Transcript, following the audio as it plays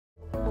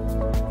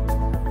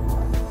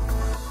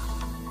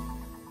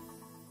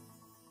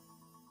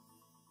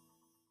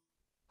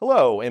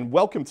Hello, and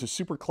welcome to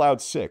Supercloud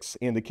 6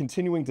 and the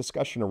continuing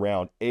discussion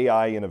around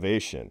AI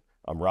innovation.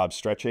 I'm Rob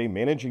Strechay,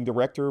 Managing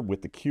Director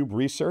with theCUBE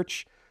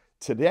Research.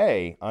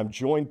 Today, I'm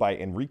joined by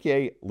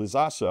Enrique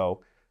Lizaso,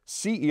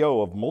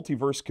 CEO of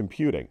Multiverse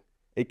Computing,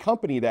 a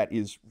company that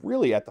is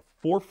really at the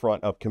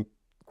forefront of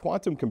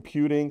quantum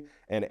computing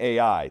and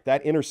AI,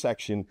 that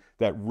intersection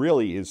that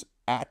really is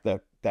at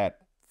that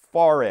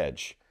far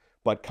edge,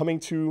 but coming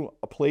to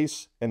a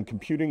place and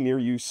computing near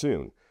you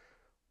soon.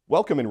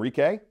 Welcome,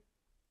 Enrique.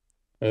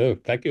 Oh,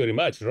 thank you very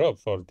much, Rob,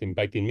 for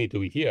inviting me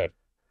to be here.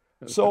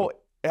 So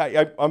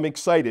I'm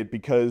excited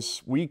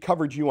because we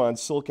covered you on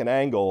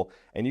SiliconANGLE,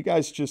 and you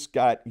guys just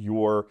got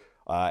your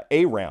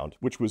A round,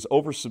 which was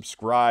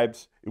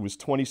oversubscribed. It was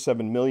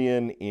 27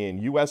 million in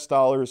US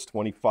dollars,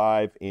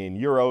 25 in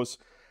euros.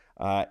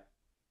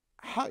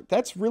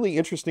 That's really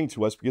interesting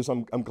to us because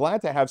I'm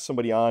glad to have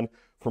somebody on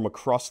from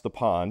across the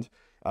pond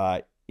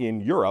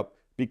in Europe,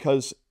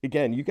 because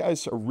again, you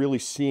guys are really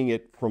seeing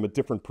it from a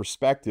different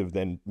perspective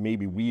than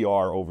maybe we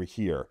are over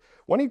here.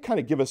 Why don't you kind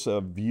of give us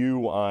a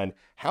view on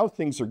how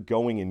things are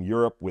going in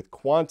Europe with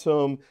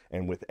quantum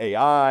and with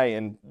AI,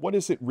 and what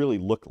does it really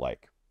look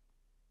like?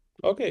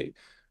 Okay,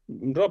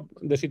 Rob,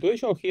 the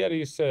situation here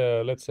is,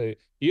 let's say,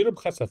 Europe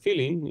has a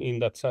feeling in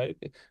that side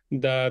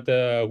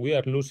that we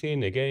are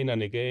losing again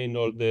and again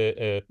all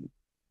the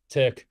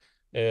tech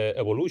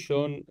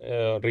evolution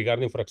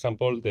regarding, for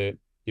example, the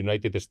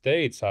United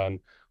States and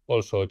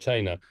also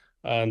China,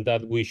 and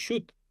that we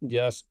should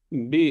just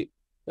be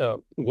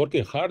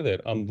working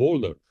harder and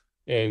bolder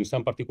in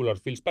some particular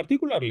fields,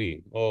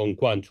 particularly on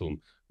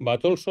quantum,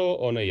 but also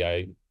on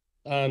AI.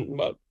 And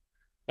well,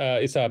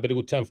 it's a very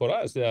good time for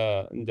us,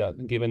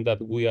 given that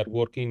we are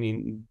working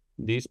in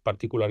this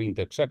particular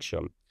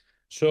intersection.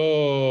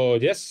 So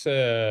yes,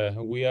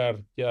 we are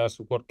just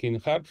working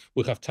hard.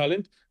 We have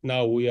talent.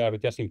 Now we are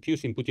just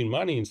infusing, putting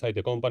money inside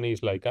the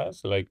companies like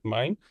us, like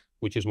mine,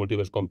 which is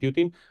Multiverse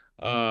Computing.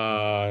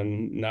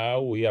 And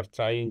now we are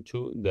trying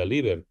to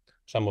deliver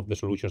some of the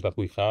solutions that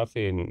we have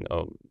in,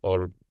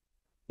 or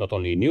not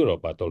only in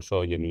Europe, but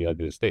also in the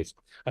United States.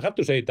 I have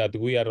to say that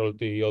we are on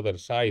the other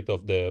side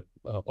of the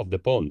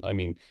pond. I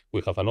mean,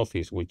 we have an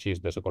office, which is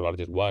the second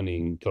largest one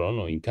in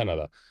Toronto, in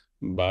Canada.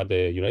 But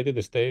the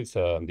United States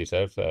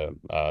deserves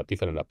a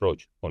different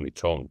approach on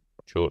its own,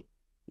 for sure.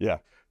 Yeah,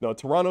 no,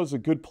 Toronto's a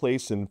good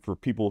place, and for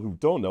people who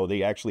don't know,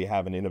 they actually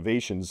have an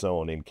innovation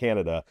zone in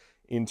Canada,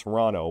 in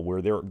Toronto,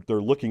 where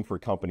they're looking for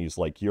companies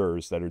like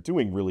yours that are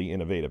doing really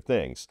innovative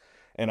things.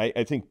 And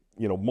I think,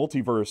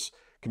 multiverse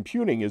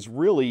computing is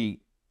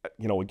really,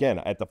 again,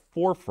 at the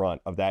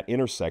forefront of that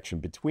intersection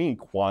between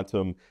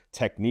quantum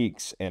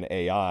techniques and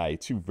AI,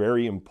 two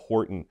very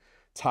important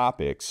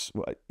topics.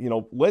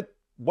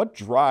 What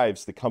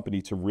drives the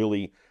company to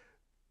really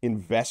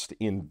invest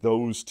in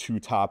those two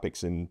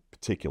topics in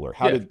particular?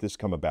 How did this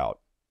come about?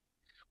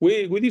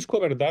 We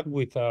discovered that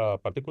with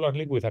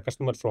particularly with a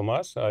customer from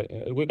us.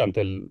 We can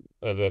tell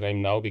the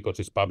name now because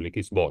it's public.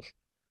 It's Bosch.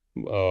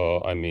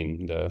 I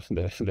mean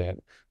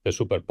the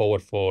super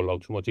powerful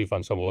automotive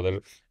and some other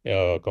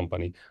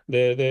company.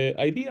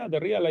 The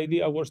real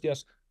idea was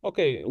just,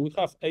 okay, we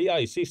have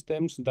AI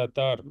systems that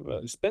are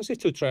expensive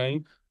to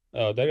train.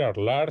 They are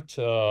large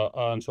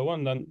and so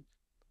on. And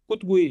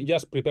could we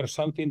just prepare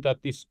something that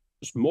is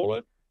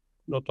smaller,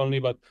 not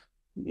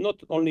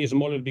only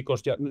smaller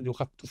because you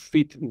have to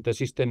fit the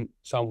system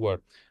somewhere,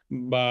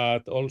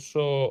 but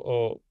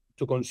also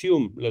to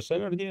consume less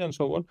energy and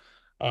so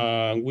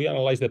on. We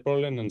analyze the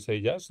problem and say,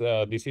 yes,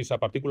 this is a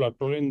particular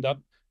problem that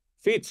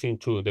fits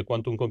into the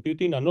quantum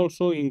computing and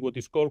also in what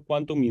is called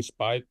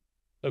quantum-inspired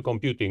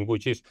computing,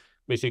 which is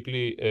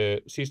basically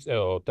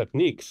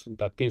techniques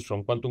that came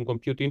from quantum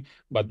computing,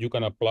 but you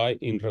can apply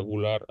in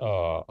regular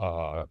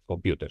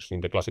computers,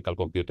 in the classical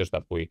computers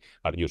that we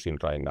are using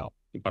right now.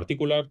 In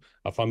particular,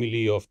 a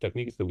family of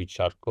techniques which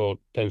are called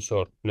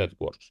tensor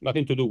networks.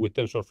 Nothing to do with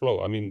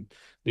TensorFlow. I mean,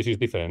 this is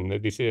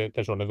different. This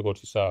tensor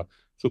networks is a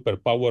super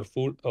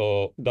powerful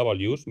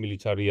W's,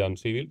 military and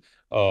civil,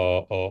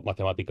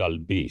 mathematical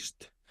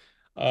beast.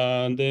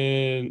 And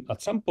then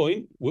at some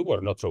point, we were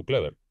not so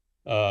clever.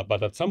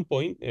 But at some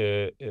point,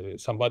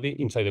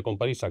 somebody inside the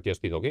company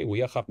suggested, okay, we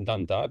have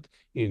done that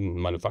in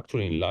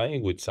manufacturing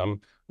line with some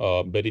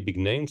very big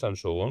names and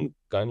so on.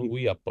 Can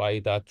we apply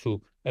that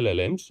to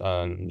LLMs?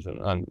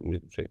 And we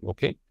say,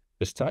 okay,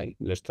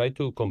 let's try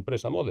to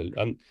compress a model.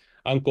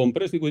 And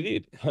compress it we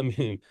did. I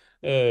mean,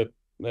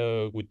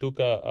 we took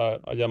a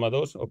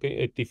Llamados,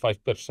 okay,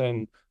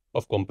 85%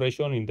 of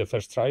compression in the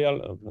first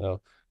trial.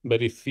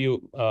 Very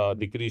few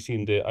decrease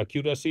in the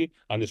accuracy,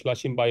 and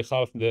slashing by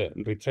half the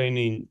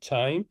retraining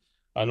time,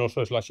 and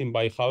also slashing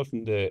by half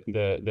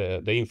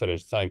the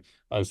inference time,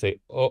 and say,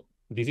 oh,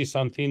 this is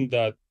something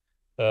that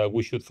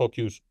we should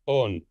focus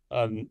on.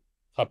 And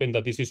happen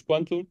that this is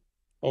quantum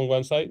on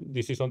one side,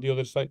 this is on the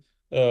other side,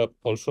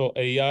 also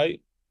AI.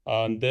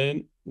 And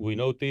then we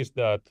noticed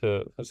that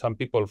some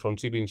people from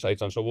civil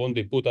sites and so on,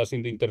 they put us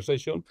in the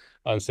intersection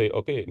and say,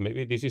 okay,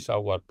 maybe this is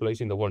our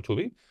place in the world to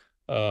be.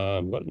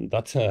 Well,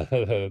 that's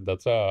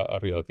a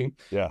real thing.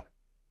 Yeah.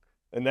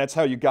 And that's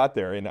how you got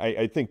there. And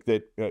I think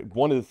that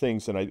one of the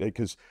things, and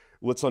because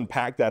let's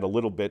unpack that a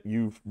little bit,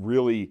 you've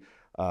really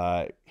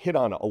hit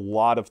on a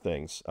lot of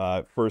things.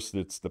 First,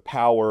 it's the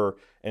power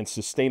and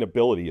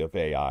sustainability of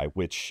AI,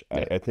 which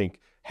I think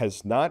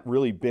has not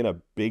really been a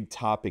big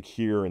topic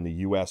here in the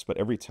US, but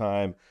every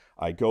time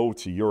I go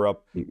to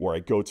Europe or I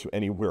go to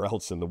anywhere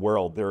else in the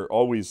world, they're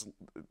always,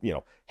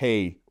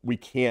 hey, we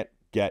can't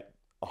get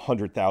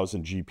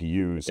 100,000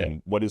 GPUs.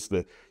 And what is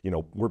the,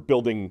 we're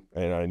building,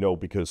 and I know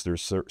because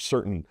there's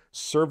certain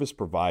service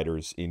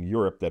providers in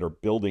Europe that are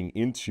building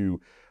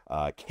into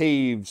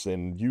caves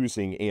and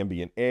using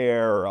ambient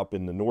air up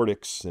in the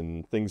Nordics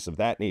and things of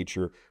that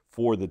nature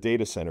for the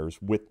data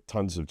centers with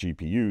tons of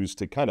GPUs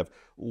to kind of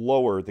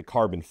lower the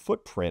carbon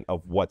footprint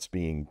of what's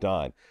being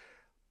done.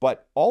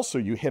 But also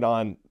you hit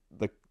on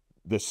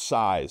the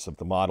size of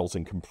the models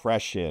and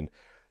compression.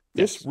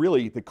 This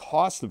really, the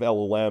cost of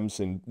LLMs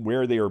and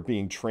where they are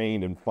being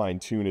trained and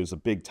fine-tuned is a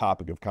big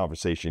topic of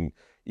conversation,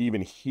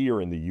 even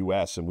here in the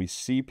US. And we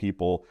see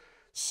people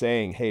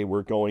saying, hey,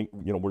 we're going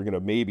to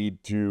maybe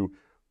do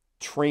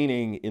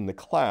training in the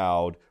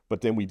cloud,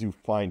 but then we do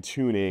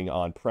fine-tuning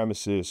on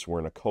premises or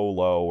in a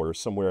colo or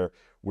somewhere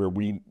where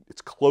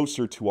it's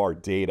closer to our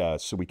data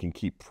so we can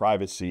keep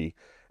privacy.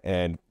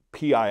 And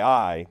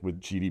PII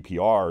with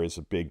GDPR is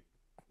a big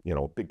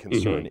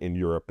concern in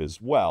Europe as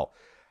well.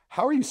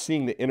 How are you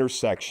seeing the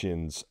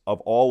intersections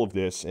of all of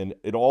this and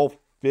it all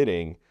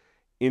fitting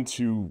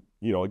into,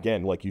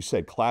 again, like you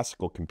said,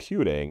 classical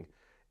computing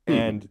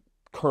and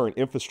current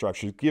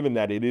infrastructure, given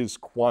that it is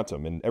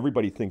quantum and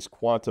everybody thinks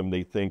quantum,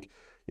 they think,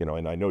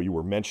 and I know you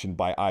were mentioned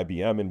by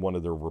IBM in one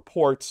of their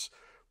reports,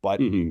 but,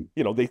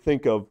 they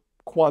think of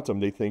quantum,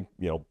 they think,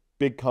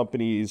 big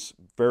companies,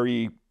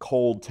 very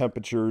cold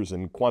temperatures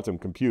and quantum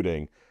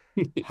computing.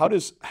 How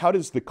does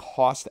the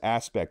cost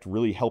aspect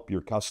really help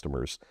your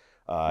customers?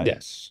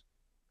 Yes,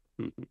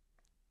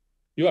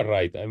 you are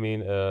right. I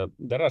mean,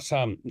 there are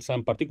some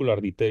particular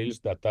details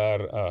that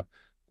are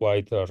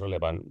quite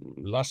relevant.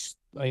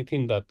 I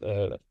think that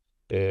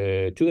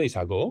 2 days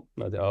ago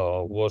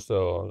was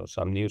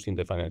some news in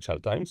the Financial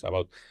Times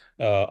about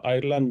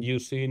Ireland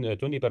using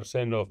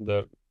 20% of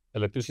their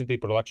electricity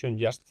production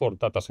just for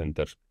data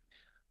centers.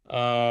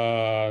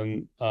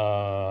 And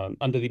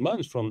the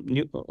demands from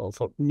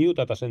new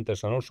data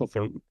centers and also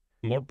for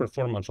more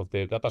performance of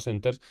the data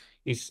centers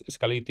is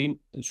escalating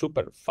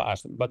super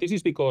fast. But this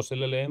is because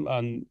LLM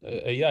and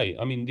AI,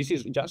 I mean, this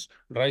is just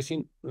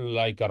rising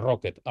like a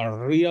rocket, a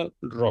real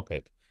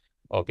rocket.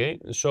 Okay,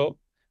 so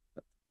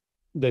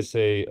they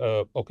say,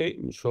 okay,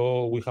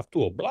 so we have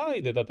to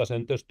oblige the data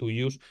centers to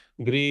use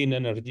green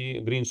energy,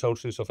 green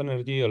sources of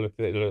energy,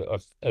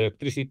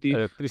 electricity.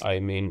 I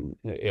mean,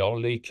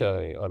 eolic,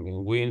 I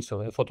mean, wind,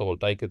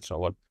 photovoltaic, and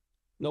so on.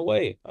 No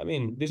way. I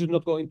mean, this is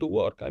not going to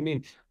work. I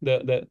mean,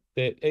 the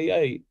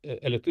AI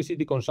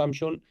electricity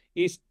consumption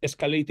is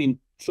escalating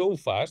so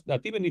fast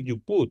that even if you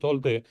put all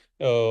the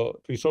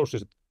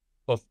resources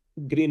of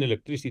green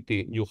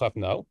electricity you have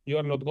now, you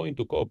are not going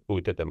to cope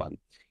with the demand.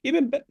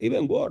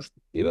 Even worse.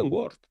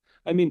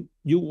 I mean,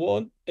 you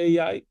want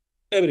AI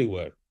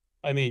everywhere.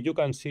 I mean, you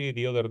can see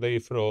the other day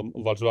from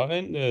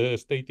Volkswagen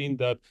stating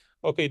that,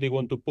 okay, they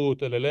want to put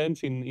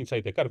LLMs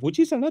inside the car, which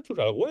is a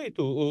natural way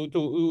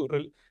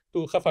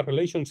to have a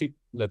relationship,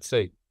 let's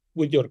say,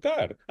 with your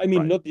car. I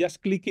mean, not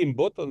just clicking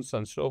buttons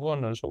and so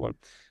on and so on.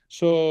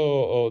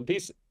 So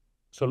this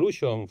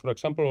solution, for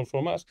example,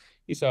 from us,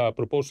 is a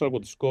proposal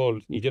what is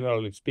called,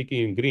 generally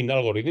speaking, green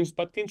algorithms,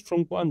 but things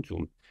from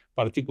quantum,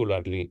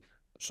 particularly.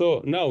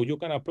 So now you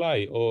can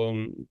apply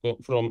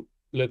from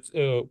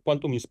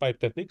quantum-inspired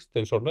techniques,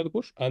 tensor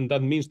networks, and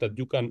that means that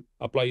you can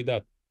apply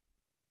that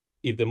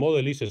if the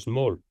model is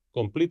small,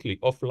 completely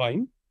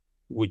offline,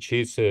 which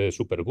is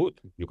super good.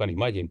 You can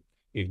imagine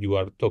if you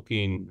are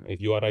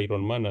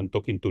Iron Man and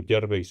talking to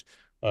Jarvis,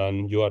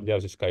 and you are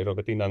just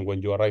skyrocketing, and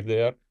when you arrive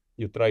there,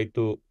 you try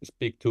to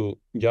speak to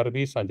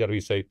Jarvis, and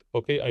Jarvis said,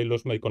 okay, I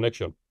lost my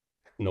connection.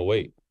 No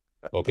way.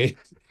 Okay.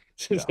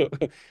 So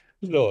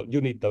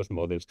you need those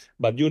models,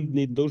 but you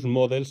need those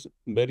models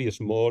very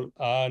small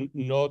and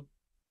not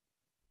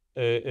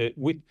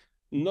with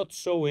not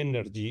so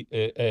energy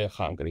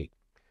hungry.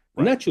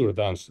 Nature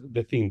does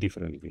the thing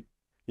differently.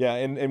 Yeah,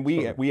 and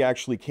we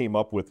actually came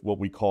up with what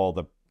we call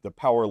the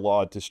power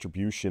law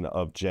distribution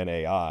of Gen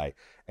AI.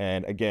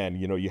 And again,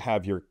 you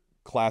have your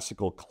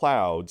classical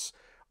clouds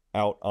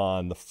out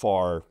on the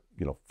far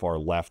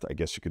left, I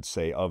guess you could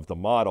say, of the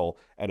model,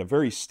 and a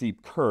very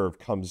steep curve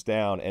comes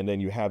down, and then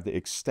you have the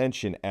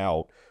extension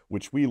out,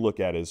 which we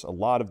look at as a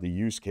lot of the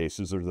use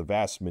cases, or the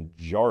vast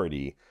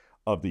majority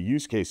of the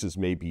use cases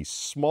may be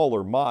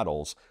smaller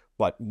models,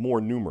 but more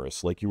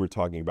numerous, like you were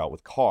talking about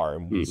with car.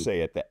 And we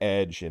say at the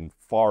edge and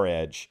far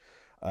edge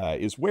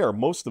is where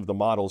most of the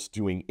models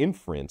doing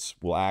inference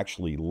will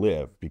actually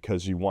live,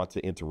 because you want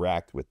to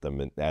interact with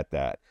them at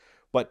that.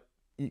 But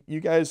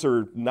you guys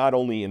are not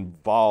only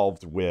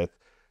involved with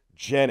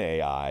Gen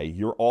AI,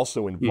 you're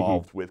also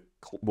involved with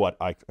what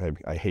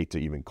I hate to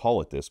even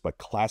call it this, but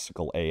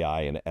classical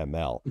AI and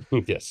ML.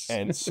 Yes.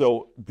 And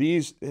so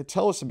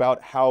tell us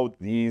about how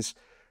these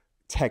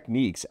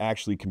techniques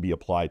actually can be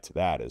applied to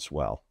that as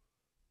well.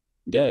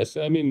 Yes,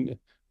 I mean,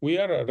 we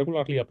are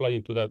regularly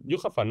applying to that. You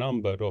have a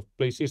number of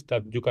places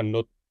that you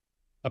cannot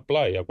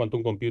apply a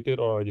quantum computer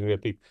or a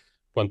generative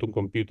quantum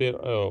computer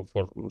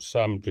for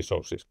some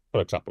resources.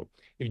 For example,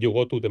 if you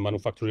go to the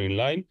manufacturing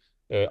line,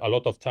 a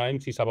lot of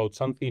times it's about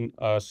something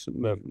as,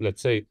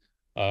 let's say,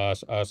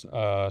 as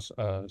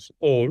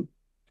old,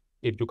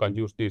 if you can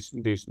use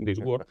this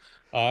word,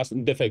 as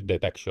defect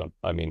detection.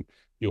 I mean,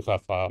 you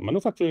have a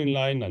manufacturing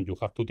line and you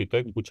have to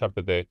detect which are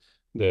the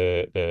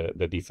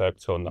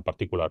defects on a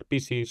particular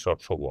pieces or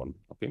so on.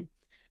 Okay.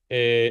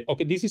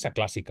 Okay, this is a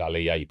classical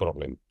AI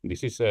problem.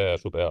 This is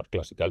super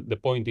classical. The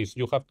point is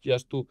you have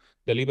just to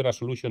deliver a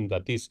solution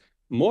that is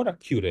more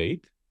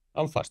accurate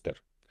and faster.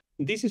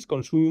 This is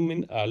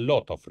consuming a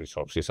lot of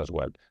resources as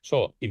well.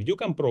 So if you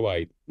can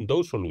provide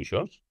those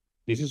solutions,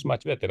 this is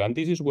much better. And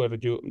this is where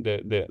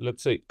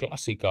let's say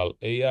classical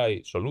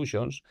AI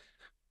solutions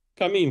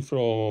coming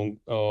from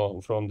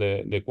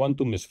the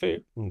quantum sphere,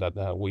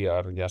 that we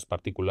are just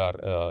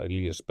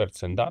particularly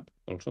experts in that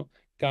also,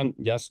 can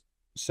just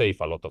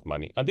save a lot of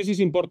money. And this is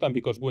important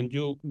because when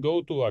you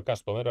go to a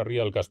customer, a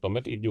real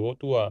customer, if you go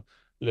to a,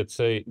 let's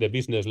say, the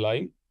business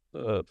line,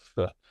 oh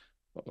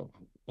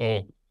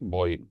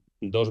boy,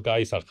 those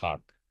guys are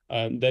hard.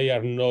 And they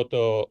are not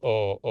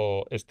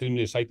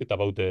extremely excited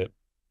about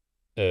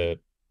the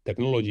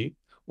technology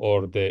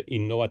or the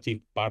innovative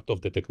part of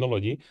the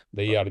technology.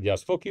 They are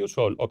just focused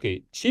on,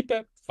 okay,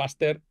 cheaper,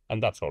 faster,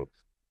 and that's all.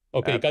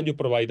 Okay, can you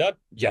provide that?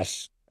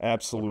 Yes.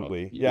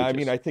 Absolutely. Yeah, I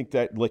mean, I think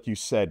that, like you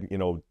said, you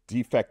know,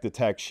 defect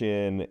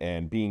detection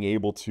and being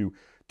able to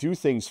do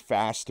things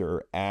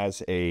faster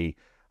as a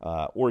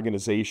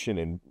organization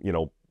and, you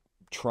know,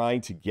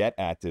 trying to get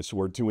at this.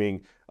 We're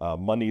doing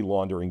money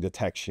laundering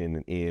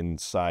detection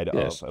inside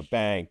of a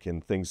bank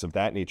and things of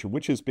that nature,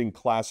 which has been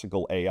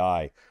classical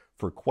AI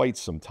for quite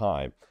some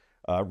time,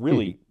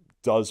 really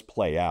does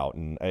play out.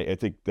 And I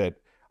think that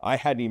I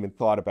hadn't even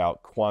thought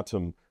about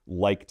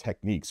quantum-like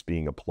techniques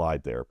being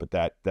applied there, but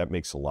that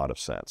makes a lot of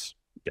sense.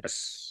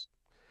 Yes.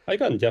 I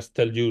can just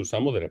tell you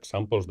some other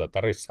examples that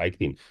are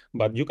exciting,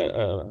 but you can,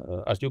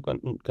 as you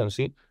can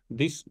see,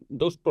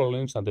 those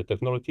problems and the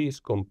technology is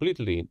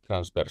completely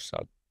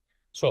transversal.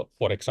 So,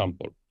 for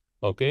example,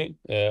 okay,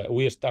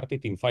 we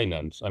started in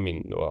finance. I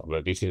mean,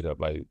 well, this is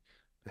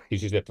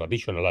the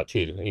traditional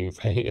achieve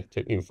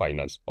in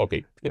finance.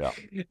 Okay, yeah.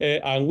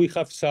 And we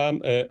have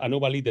some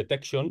anomaly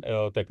detection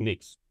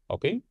techniques.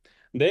 Okay,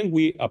 then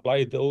we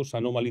apply those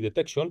anomaly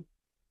detection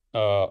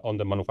on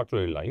the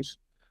manufacturing lines.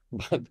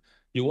 But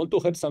you want to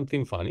hear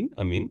something funny?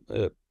 I mean,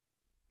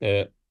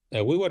 we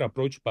were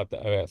approached by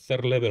a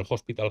third-level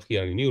hospital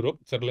here in Europe.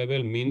 Third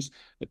level means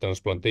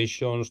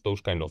transplantations,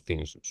 those kind of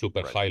things,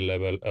 super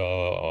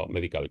high-level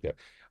medical care.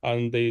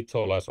 And they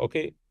told us,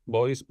 okay,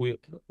 boys, we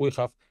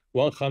have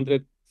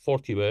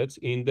 140 beds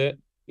in the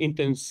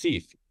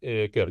intensive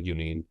care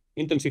unit.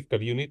 Intensive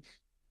care unit,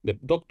 the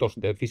doctors,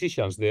 the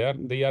physicians there,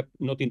 they are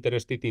not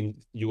interested in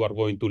you are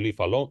going to live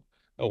alone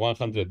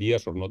 100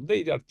 years or not.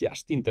 They are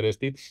just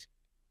interested,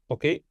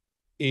 okay,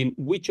 in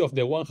which of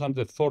the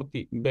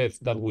 140 beds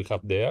that we have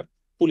there,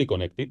 fully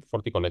connected,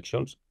 40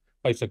 connections,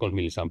 5 seconds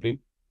millisampling,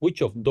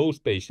 which of those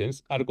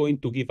patients are going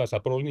to give us a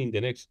problem in the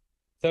next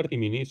 30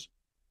 minutes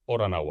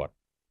or an hour,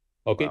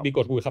 okay? Wow.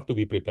 Because we have to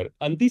be prepared.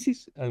 And this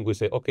is, and we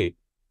say, okay,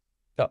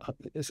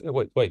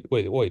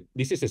 wait,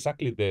 this is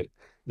exactly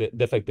the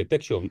defect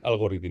detection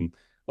algorithm,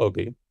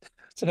 okay?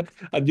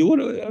 And you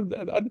want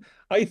to,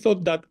 I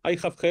thought that I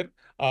have heard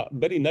a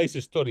very nice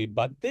story,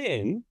 but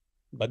then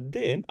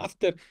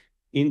after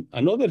in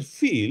another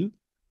field,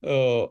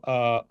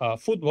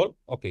 football,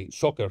 okay,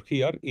 soccer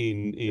here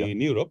in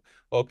Europe,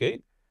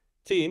 okay,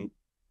 team,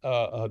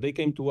 they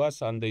came to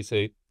us and they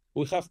say,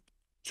 we have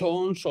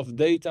tons of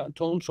data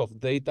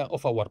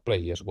of our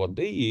players, what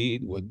they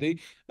eat, what they,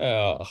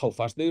 how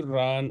fast they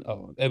run,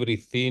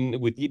 everything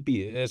with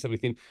GPS,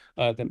 everything.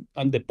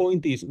 And the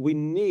point is, we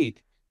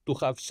need to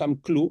have some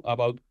clue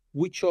about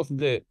which of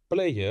the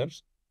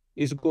players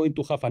is going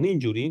to have an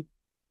injury,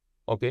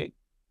 okay,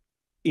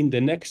 in the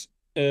next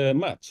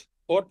match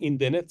or in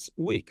the next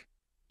week.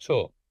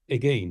 So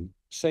again,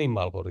 same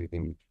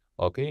algorithm,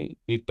 okay,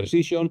 with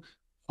precision,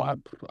 a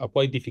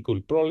quite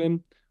difficult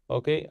problem,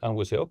 okay, and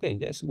we say, okay,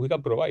 yes, we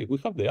can provide, we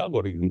have the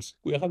algorithms.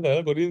 We have the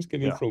algorithms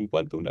coming from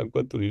quantum and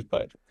quantum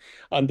inspired.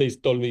 And they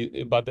told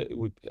me, but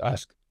we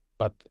asked,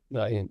 but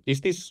is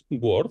this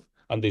worth?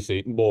 And they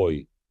say,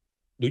 boy,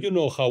 do you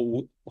know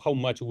how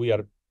much we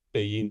are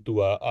paying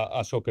to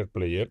a soccer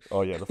player?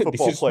 Oh yeah, the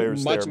football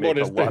players there make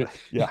a lot.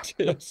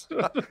 Yes.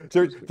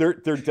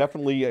 they're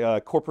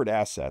definitely corporate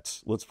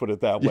assets. Let's put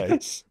it that way.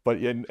 Yes. But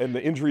and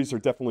the injuries are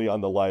definitely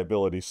on the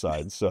liability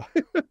side. So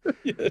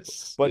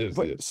yes.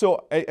 But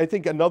so I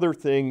think another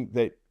thing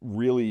that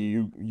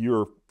really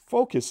you're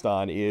focused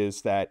on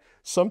is that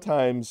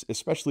sometimes,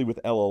 especially with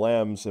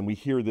LLMs, and we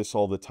hear this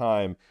all the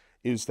time,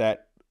 is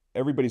that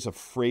everybody's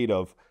afraid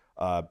of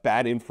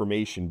bad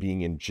information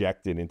being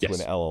injected into an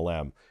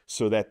LLM,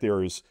 so that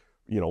there's,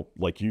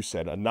 like you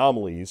said,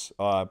 anomalies,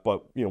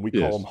 but, we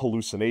call them Yes.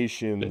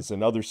 hallucinations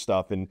and other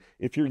stuff. And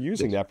if you're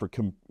using Yes. that for,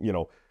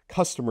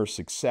 customer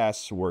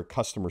success or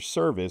customer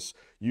service,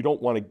 you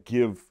don't want to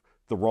give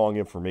the wrong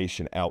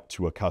information out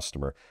to a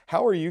customer.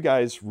 How are you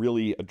guys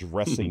really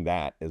addressing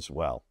that as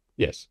well?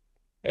 Yes.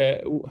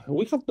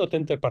 We have not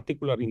entered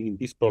particularly in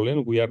this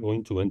problem. We are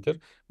going to enter,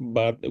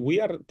 but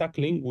we are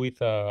tackling with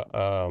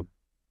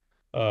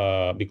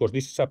because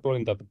this is a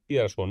problem that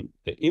appears on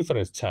the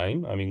inference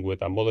time. I mean,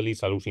 with a model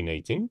is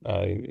hallucinating.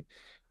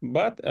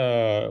 But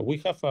we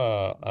have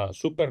a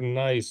super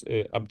nice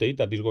update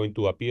that is going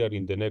to appear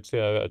in the next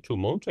 2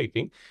 months, I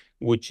think,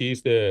 which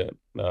is the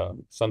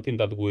something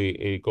that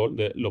we call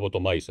the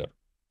lobotomizer.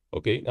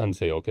 Okay, and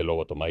say, okay,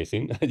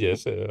 lobotomizing,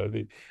 yes.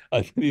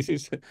 And this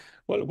is,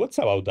 well, what's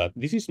about that?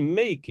 This is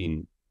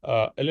making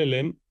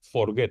LLM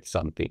forget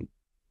something.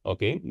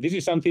 Okay, this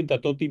is something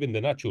that not even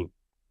the nature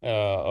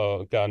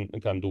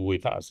can do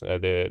with us,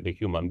 the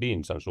human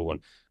beings and so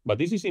on. But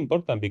this is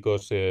important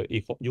because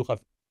if you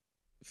have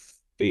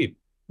feed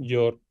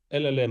your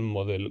LLM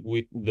model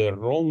with the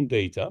wrong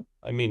data,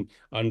 I mean,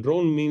 and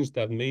wrong means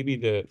that maybe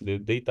the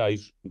data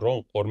is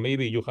wrong, or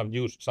maybe you have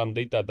used some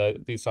data that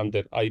is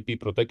under IP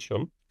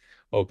protection,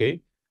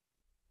 okay?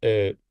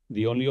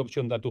 The only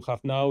option that you have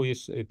now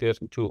is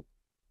to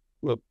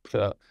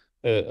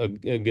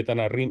get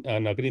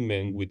an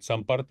agreement with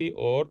some party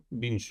or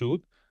being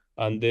sued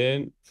and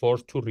then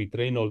forced to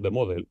retrain all the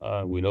model.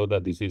 We know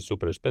that this is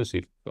super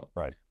expensive. So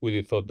Right.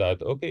 we thought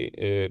that,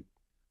 okay,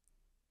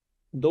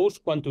 those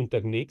quantum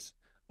techniques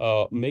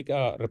make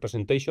a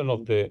representation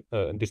of the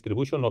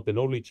distribution of the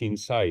knowledge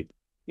inside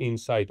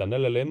an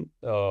LLM.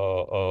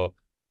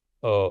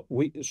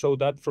 We show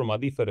that from a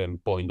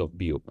different point of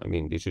view. I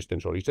mean, this is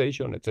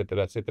tensorization,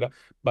 etc., etc.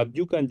 But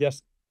you can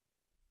just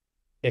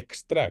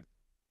extract,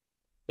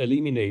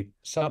 eliminate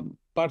some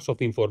parts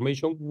of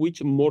information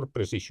with more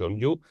precision.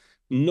 You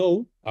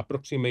know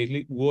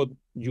approximately what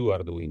you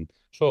are doing.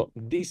 So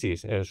this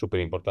is super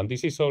important.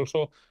 This is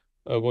also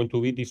going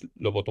to be this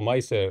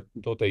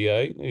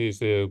lobotomizer.ai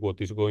is what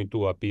is going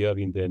to appear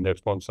in the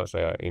next months, as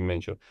I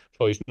mentioned.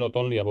 So it's not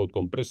only about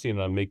compressing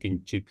and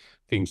making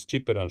things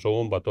cheaper and so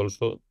on, but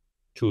also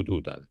to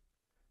do that.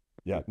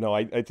 Yeah, no,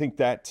 I think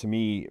that to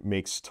me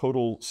makes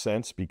total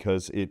sense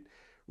because it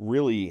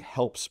really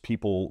helps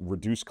people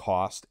reduce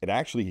cost. It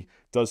actually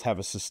does have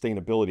a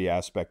sustainability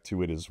aspect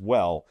to it as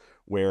well,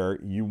 where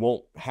you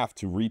won't have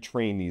to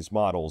retrain these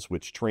models,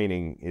 which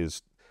training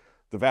is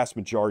the vast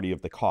majority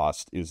of the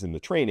cost is in the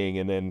training.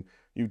 And then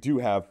you do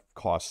have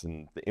costs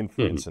in the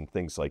inference and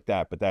things like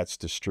that, but that's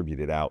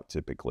distributed out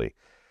typically.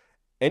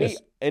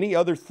 Any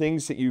other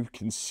things that you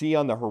can see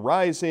on the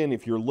horizon,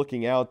 if you're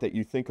looking out, that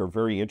you think are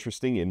very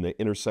interesting in the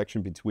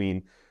intersection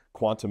between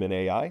quantum and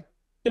AI?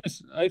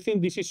 Yes, I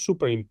think this is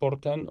super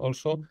important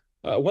also.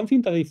 One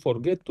thing that I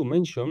forget to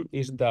mention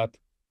is that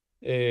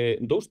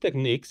those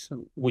techniques,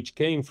 which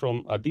came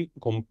from a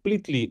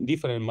completely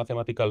different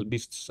mathematical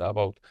beasts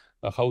about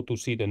how to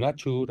see the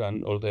nature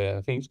and all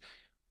the things,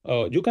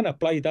 you can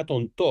apply that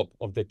on top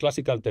of the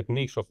classical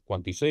techniques of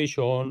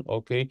quantization,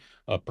 okay,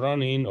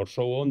 pruning, or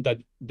so on, that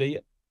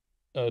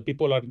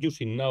people are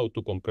using now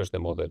to compress the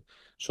model.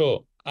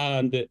 So,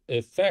 and the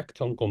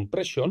effect on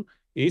compression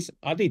is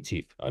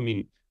additive. I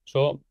mean,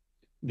 so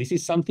this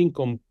is something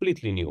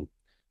completely new.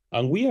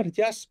 And we are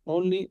just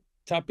only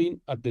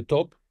tapping at the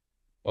top,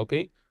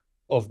 okay,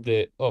 of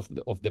the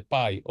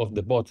pie, of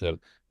the bottle.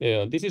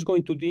 This is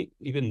going to be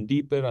even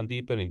deeper and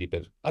deeper and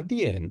deeper. At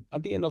the end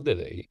of the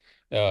day,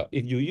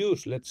 if you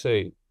use, let's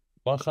say,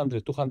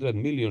 100, 200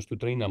 millions to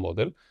train a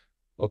model,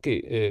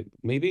 okay,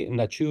 maybe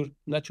nature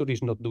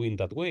is not doing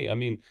that way. I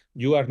mean,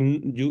 you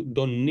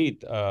don't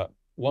need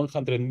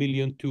 100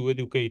 million to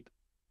educate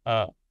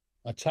a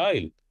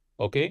child,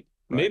 okay?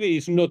 Right. Maybe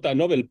it's not a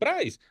Nobel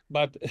Prize,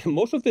 but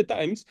most of the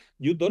times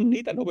you don't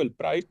need a Nobel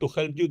Prize to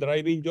help you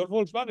driving your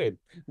Volkswagen.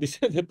 This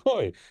is the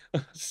point.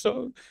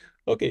 So,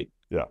 okay.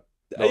 Yeah.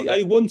 No,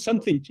 I want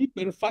something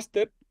cheaper,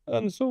 faster,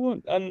 and so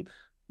on. And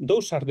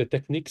those are the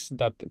techniques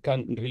that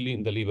can really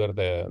deliver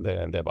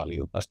the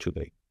value as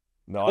today.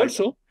 no,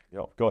 Also,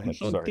 go ahead.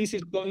 so Sorry. this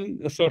is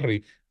going,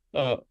 sorry,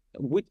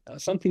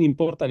 something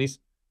important is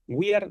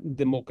we are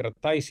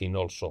democratizing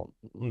also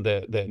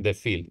the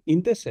field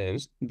in the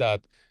sense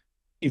that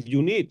if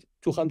you need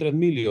 200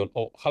 million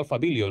or half a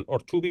billion or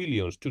 2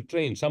 billions to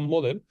train some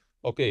model,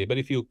 okay,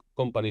 very few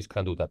companies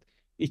can do that.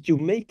 If you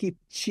make it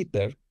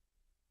cheaper,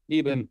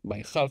 even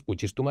by half,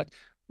 which is too much,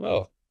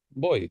 well,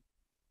 boy,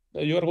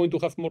 you are going to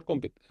have more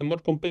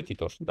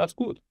competitors. That's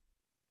good.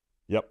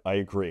 Yep, I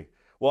agree.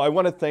 Well, I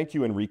want to thank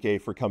you, Enrique,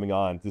 for coming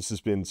on. This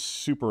has been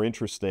super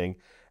interesting.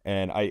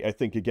 And I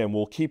think, again,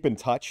 we'll keep in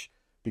touch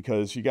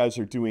because you guys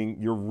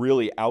you're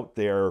really out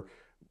there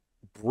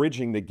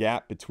bridging the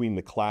gap between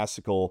the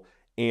classical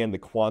and the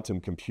quantum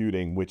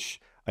computing,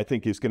 which I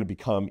think is going to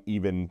become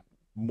even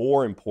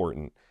more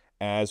important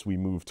as we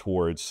move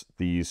towards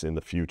these in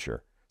the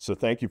future. So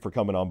thank you for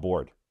coming on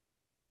board.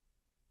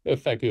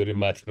 Thank you very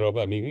much, Rob.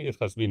 I mean, it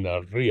has been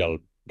a real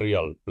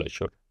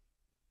pleasure.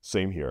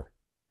 Same here.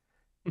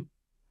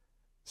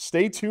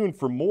 Stay tuned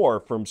for more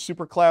from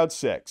Supercloud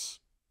 6.